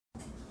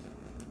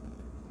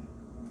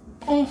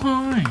Oh,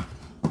 hi.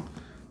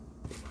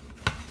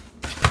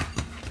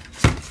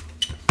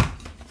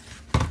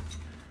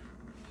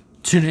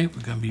 Today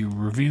we're going to be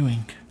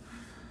reviewing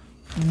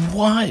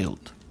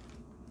Wild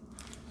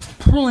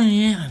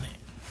Planet.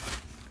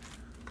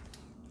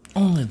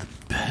 Only the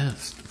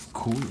best, of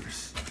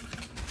course.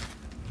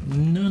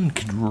 None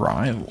could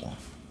rival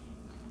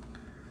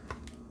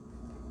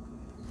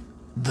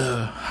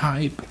the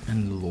hype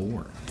and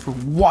lore for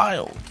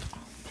Wild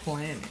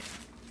Planet.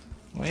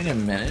 Wait a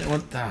minute,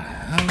 what the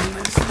hell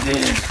is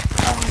this?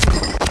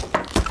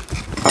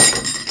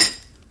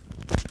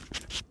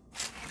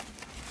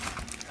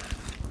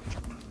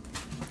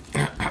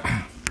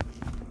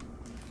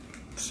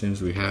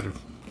 Seems we had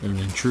an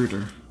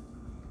intruder.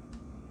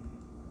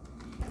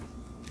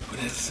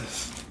 What is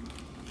this?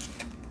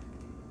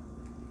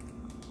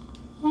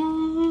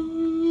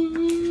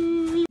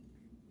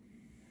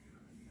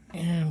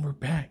 And we're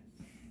back.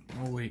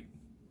 Oh wait.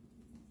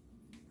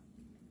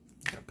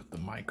 Gotta put the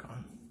mic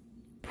on.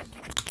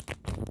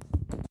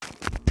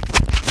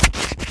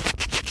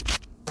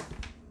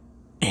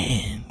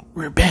 And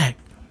we're back.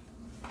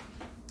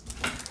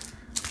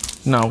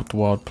 Not with the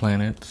Wild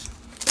Planets,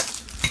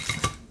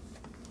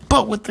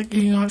 but with the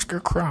King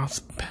Oscar Cross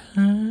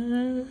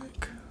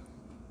Pack.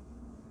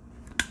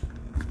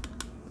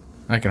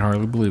 I can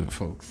hardly believe it,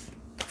 folks.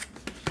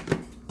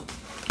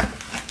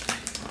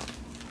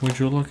 Would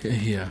you look at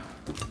here?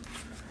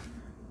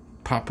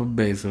 Papa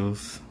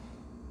Bezos,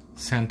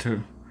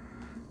 Santa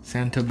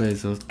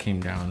Bezos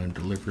came down and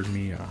delivered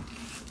me a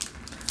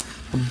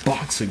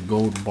box of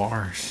gold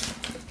bars.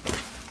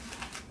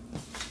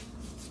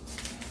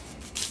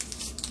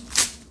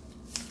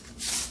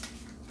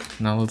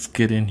 Now let's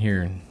get in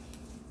here and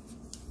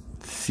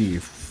see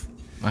if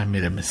I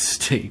made a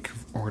mistake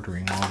of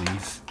ordering all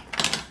these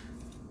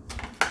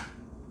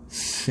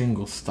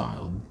single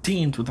style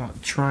Deans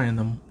without trying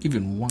them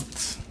even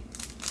once.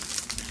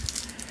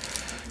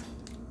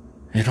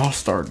 It all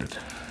started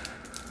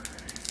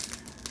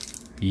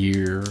a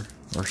year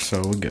or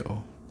so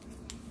ago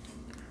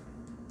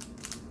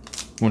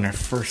when I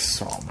first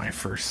saw my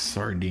first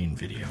sardine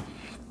video.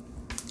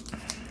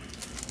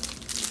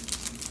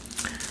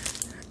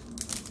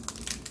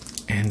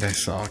 And I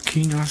saw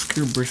King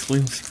Oscar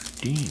Bristling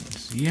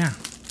Sardines. Yeah,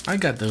 I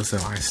got those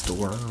at my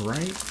store,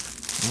 right?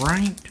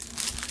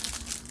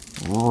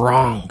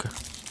 Wrong.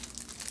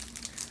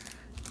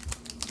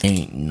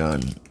 Ain't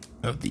none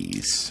of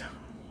these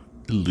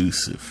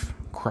elusive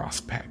cross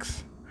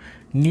packs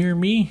near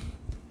me.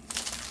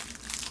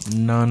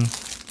 None.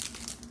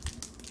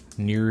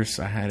 Nearest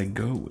I had to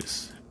go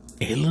was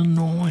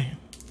Illinois.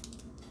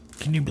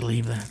 Can you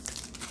believe that?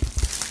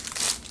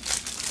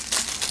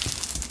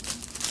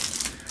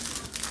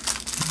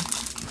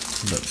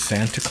 But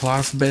Santa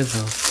Claus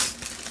Bezos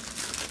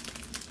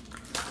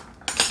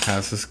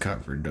has us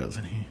covered,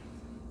 doesn't he?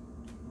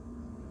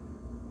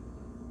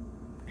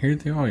 Here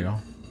they are,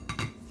 y'all.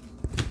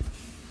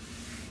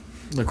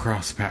 The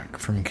cross pack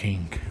from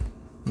King.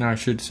 Now I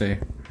should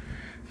say,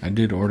 I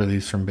did order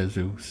these from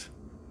Bezos,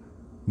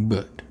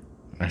 but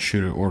I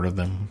should have ordered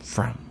them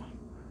from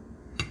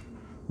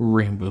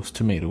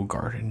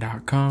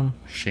rainbowstomato.garden.com.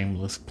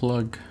 Shameless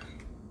plug.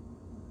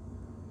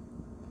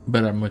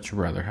 But I'd much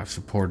rather have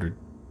supported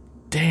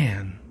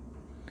Dan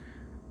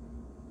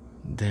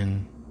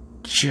than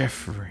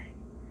Jeffrey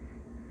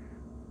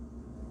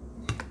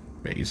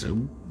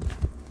Bezos.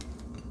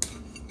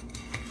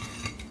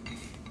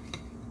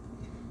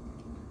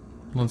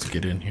 Let's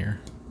get in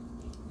here.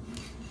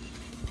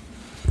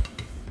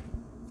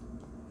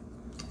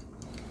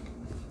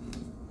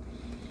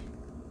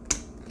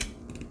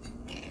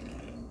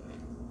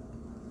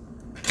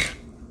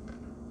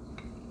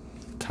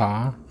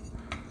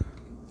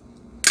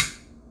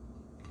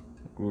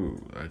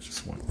 Ooh, that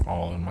just went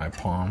all in my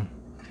palm.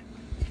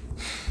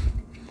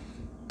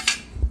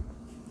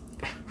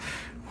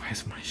 Why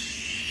is my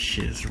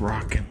shiz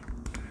rocking?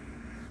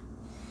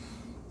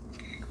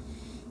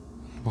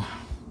 Wow,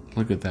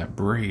 look at that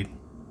braid.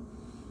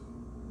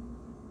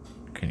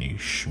 Can you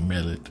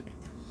smell it?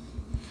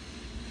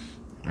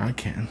 I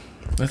can.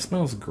 That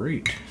smells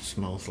great. It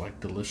smells like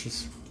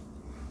delicious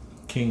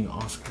King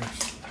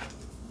Oscars.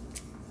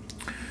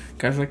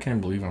 Guys, I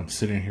can't believe I'm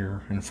sitting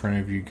here in front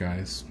of you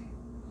guys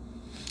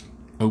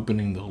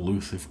opening the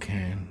elusive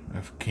can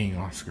of King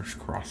Oscar's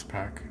cross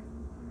pack.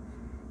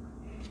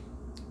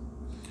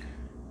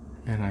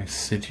 And I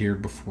sit here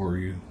before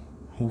you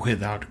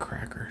without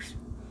crackers.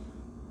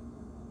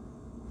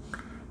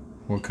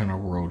 What kind of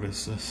world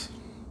is this?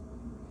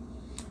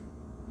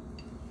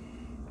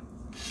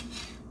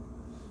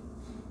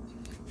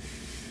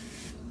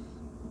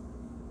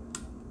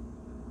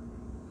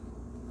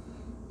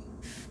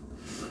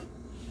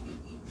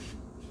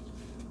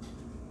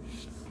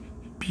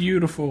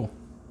 Beautiful.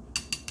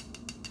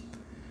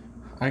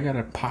 I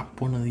gotta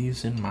pop one of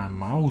these in my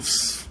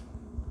mouse.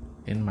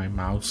 I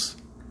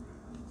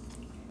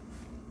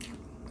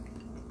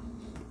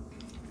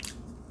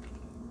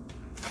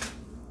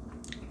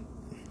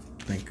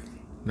think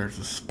there's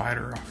a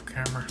spider off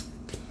camera.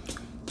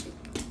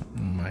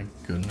 Oh my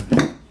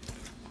goodness.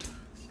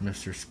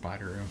 Mr.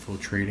 Spider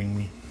infiltrating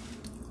me.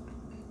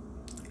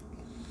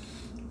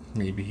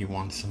 Maybe he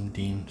wants some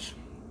deans.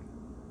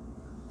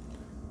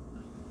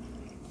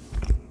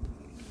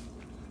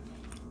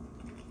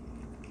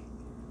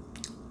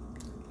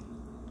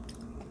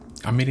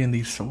 I'm eating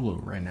these solo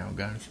right now,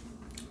 guys.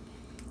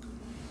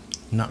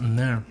 Nothing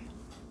there.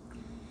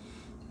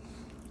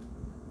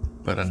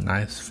 But a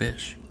nice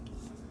fish.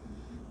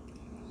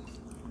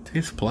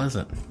 Tastes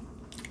pleasant.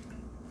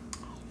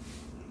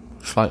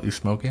 Slightly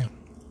smoky.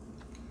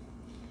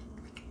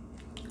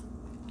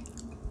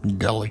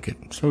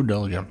 Delicate. So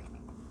delicate.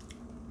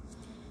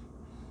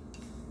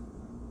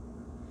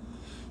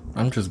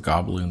 I'm just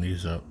gobbling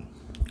these up.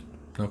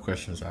 No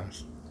questions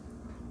asked.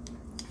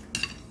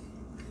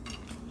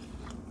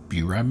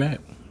 Be right back.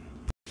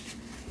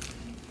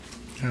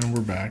 And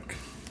we're back.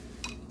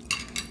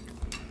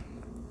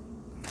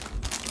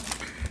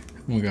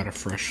 We got a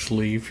fresh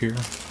sleeve here.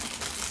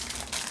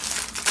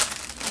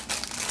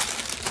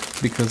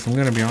 Because I'm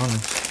gonna be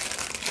honest,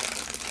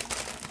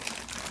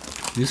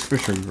 these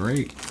fish are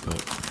great,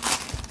 but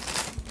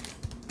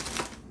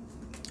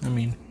I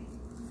mean,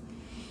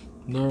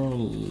 they're a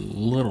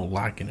little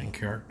lacking in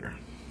character.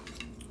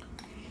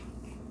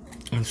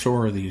 And so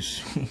are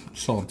these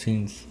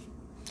saltines.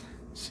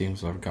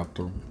 Seems I've got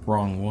the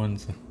wrong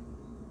ones.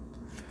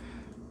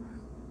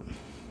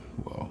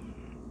 Well,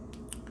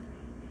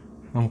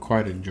 I'm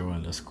quite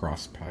enjoying this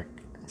cross pack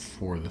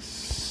for the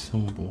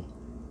simple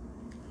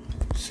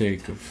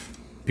sake of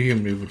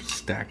being able to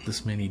stack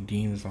this many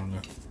deans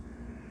on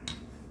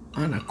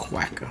a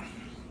quacker.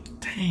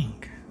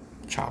 Dang.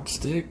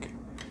 Chopstick.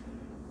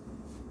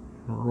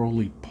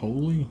 Roly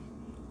poly.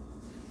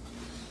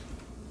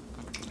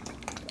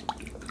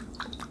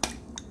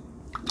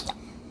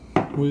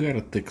 We got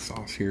a thick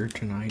sauce here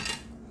tonight.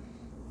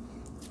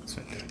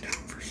 Set that down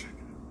for a second.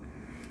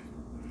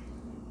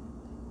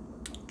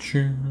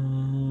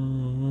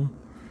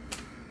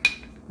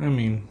 I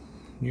mean,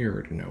 you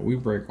already know, we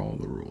break all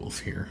the rules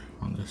here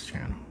on this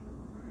channel.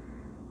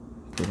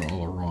 Put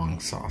all the wrong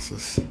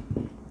sauces.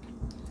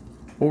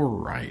 Or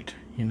right,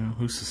 you know,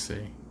 who's to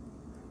say?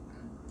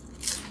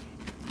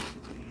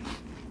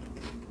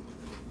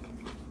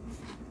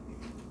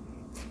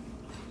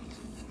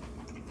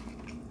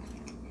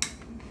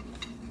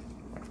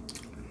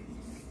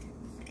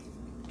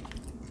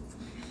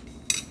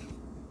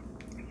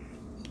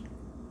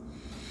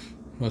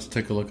 Let's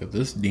take a look at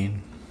this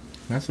dean.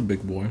 That's a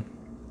big boy.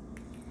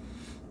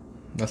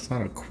 That's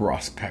not a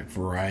cross-pack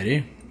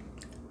variety.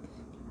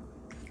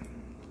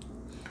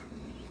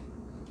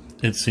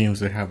 It seems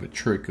they have a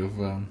trick of,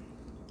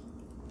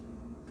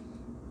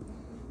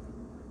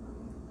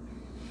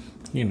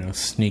 you know,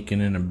 sneaking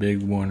in a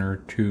big one or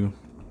two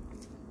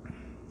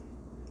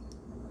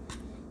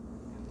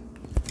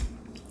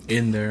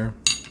in there.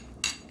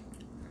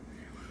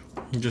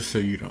 Just so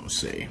you don't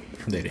say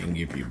they didn't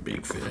give you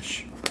big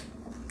fish.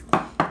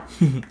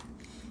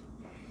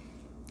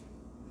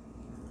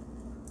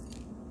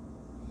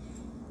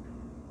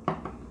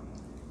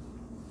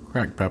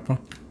 Cracked pepper.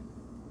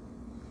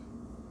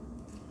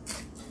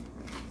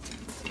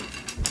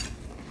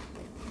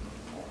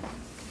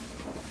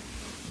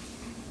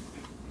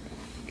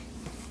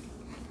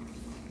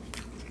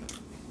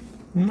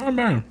 Not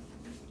bad.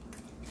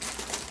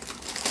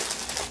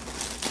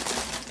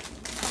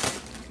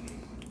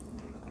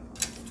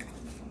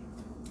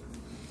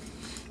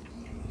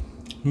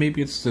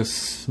 Maybe it's the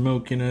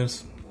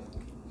smokiness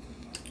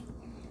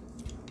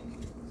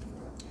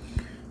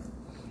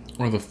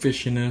or the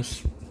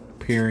fishiness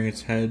peering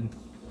its head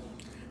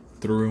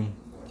through.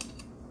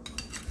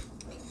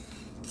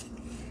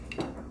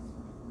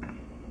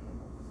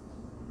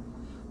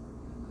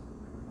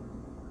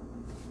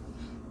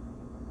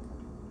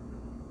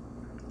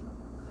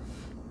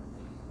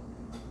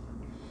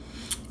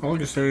 All I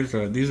can say is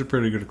that these are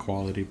pretty good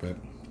quality, but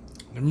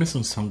they're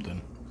missing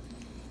something.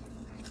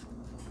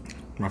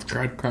 I've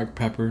tried cracked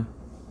pepper.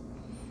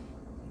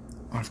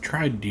 I've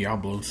tried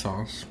Diablo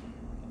sauce,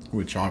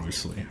 which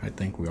obviously I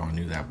think we all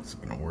knew that was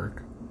gonna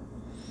work.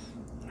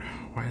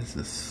 Why is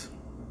this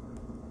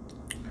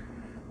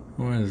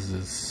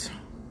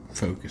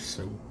focus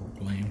so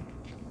lame?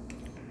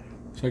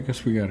 So I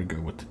guess we gotta go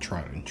with the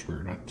tried and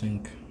true, I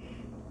think.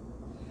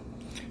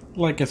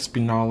 Like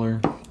Espinaler,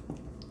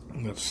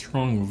 that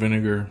strong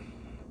vinegar,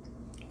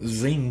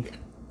 zing.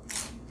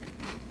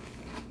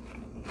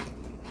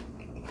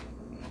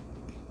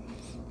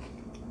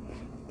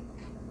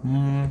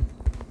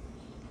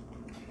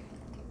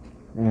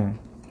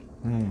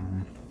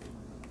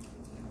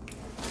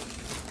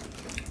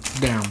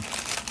 Down.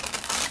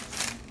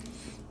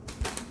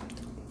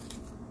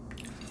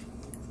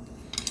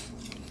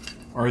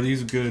 Are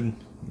these good?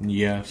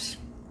 Yes.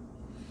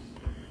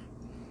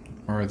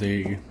 Are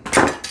they?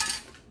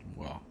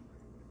 Well,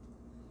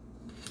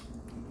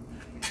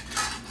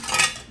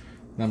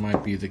 that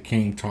might be the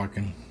king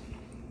talking.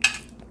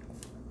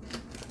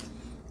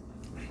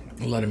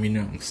 Letting me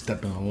know I'm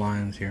stepping the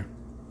lines here.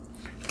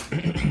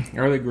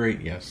 Are they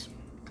great? Yes.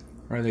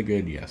 Are they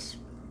good? Yes.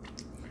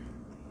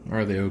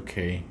 Are they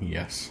okay?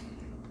 Yes.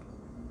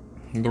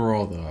 They're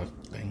all the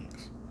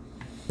things.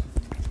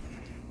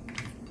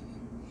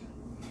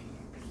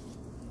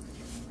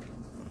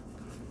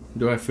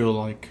 Do I feel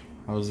like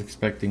I was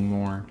expecting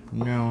more?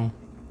 No.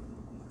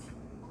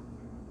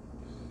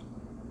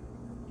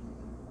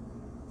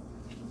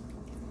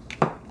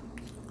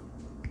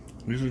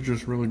 These are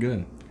just really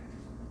good.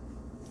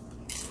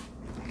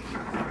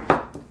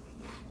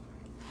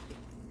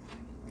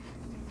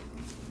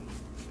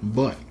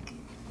 But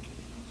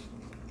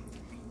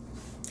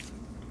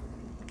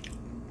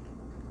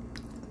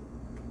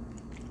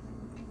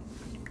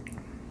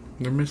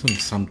they're missing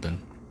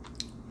something.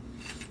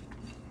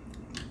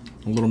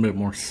 A little bit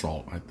more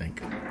salt, I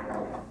think.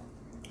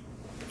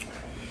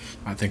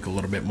 I think a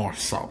little bit more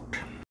salt.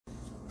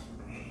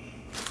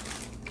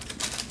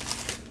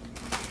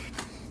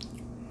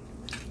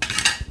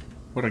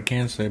 What I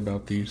can say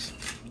about these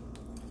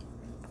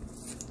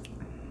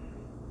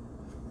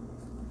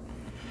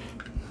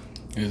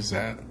is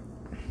that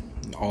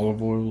the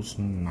olive oil's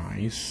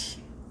nice.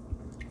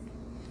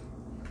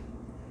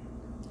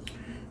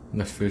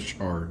 The fish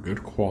are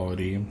good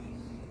quality.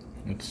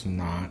 It's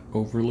not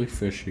overly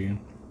fishy.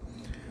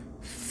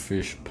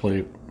 Fish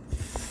plate.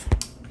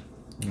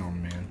 Oh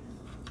man.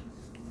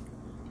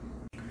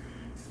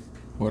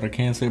 What I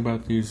can say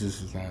about these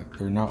is that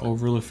they're not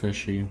overly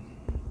fishy.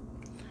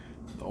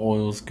 The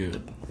oil's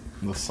good.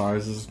 The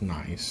size is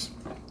nice.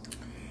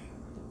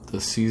 The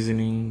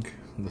seasoning,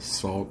 the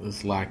salt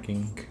is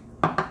lacking.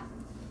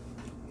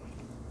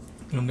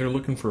 And they're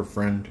looking for a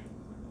friend.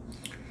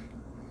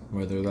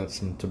 Whether that's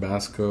some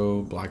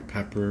Tabasco, black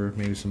pepper,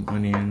 maybe some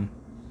onion.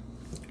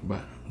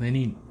 But they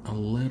need a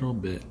little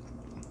bit.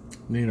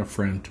 They need a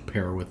friend to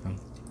pair with them.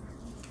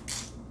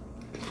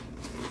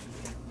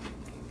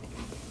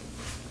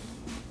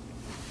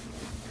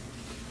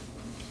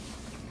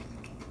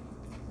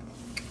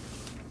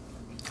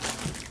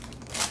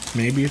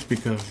 Maybe it's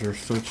because they're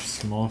such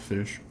small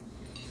fish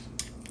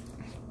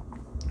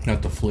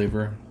that the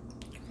flavor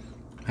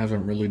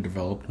hasn't really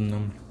developed in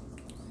them.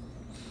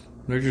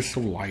 They're just so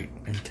light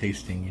and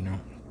tasting, you know.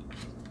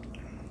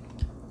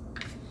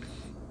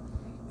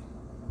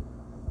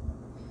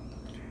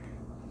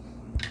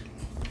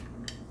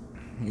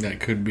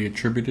 That could be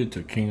attributed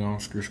to King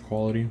Oscar's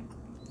quality.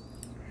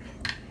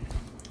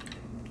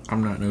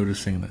 I'm not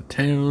noticing the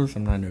tails,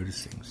 I'm not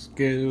noticing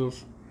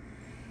scales,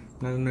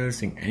 I'm not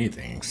noticing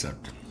anything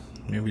except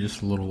maybe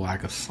just a little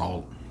lack of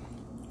salt.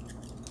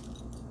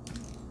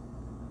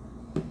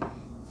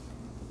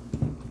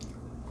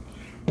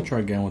 Try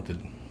again with the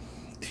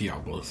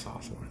Diablo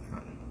sauce, why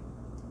not?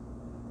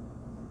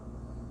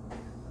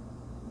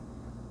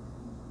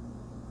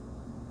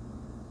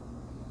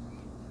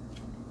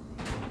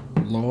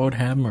 Lord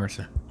have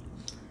mercy.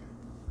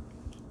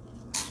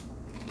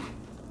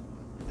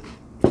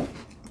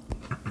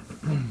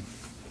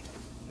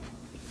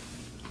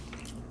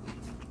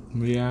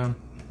 Yeah.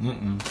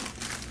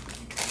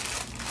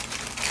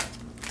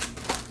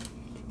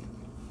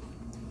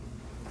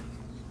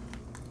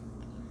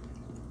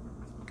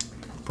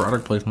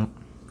 Product placement.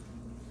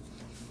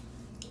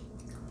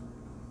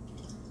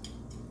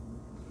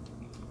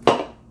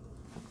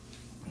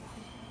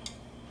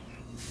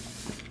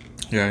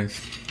 Guys,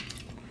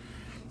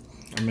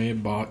 I may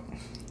have bought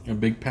a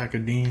big pack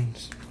of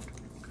Deans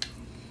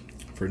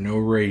for no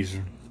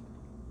reason.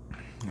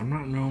 I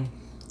don't know.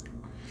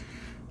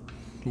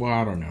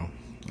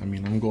 I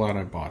mean, I'm glad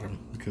I bought them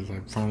because I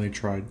finally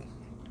tried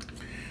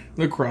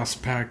the cross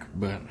pack,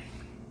 but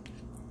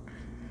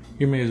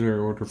you may as well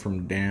order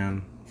from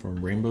Dan from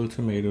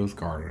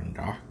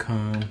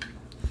rainbowtomatoesgarden.com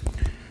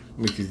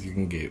because you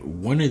can get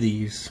one of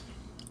these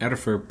at a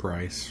fair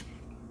price,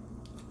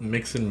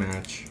 mix and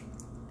match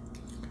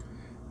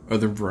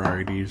other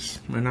varieties,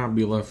 and not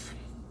be left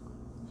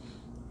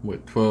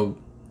with 12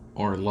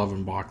 or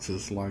 11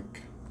 boxes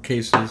like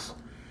cases,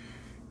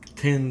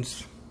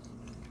 tins,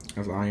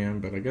 as I am,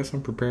 but I guess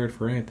I'm prepared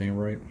for anything,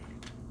 right?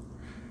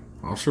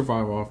 I'll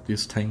survive off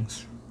these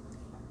things.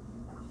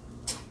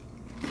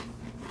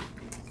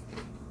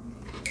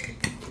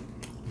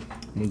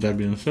 With that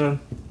being said,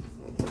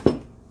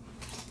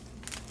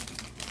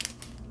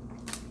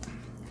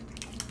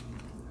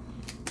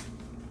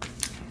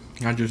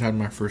 I just had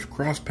my first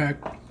cross pack.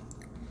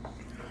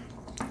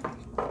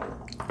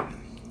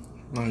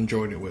 I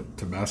enjoyed it with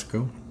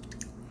Tabasco.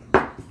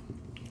 Some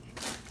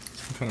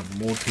kind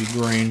of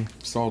multi-grain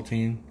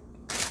saltine.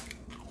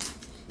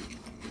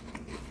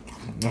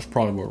 That's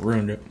probably what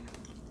ruined it.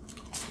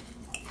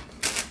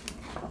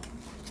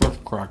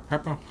 First cracked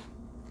pepper.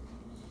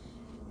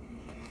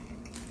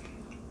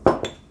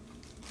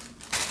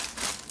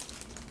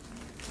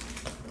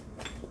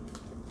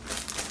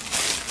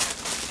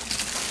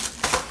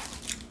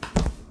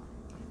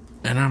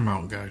 And I'm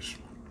out, guys.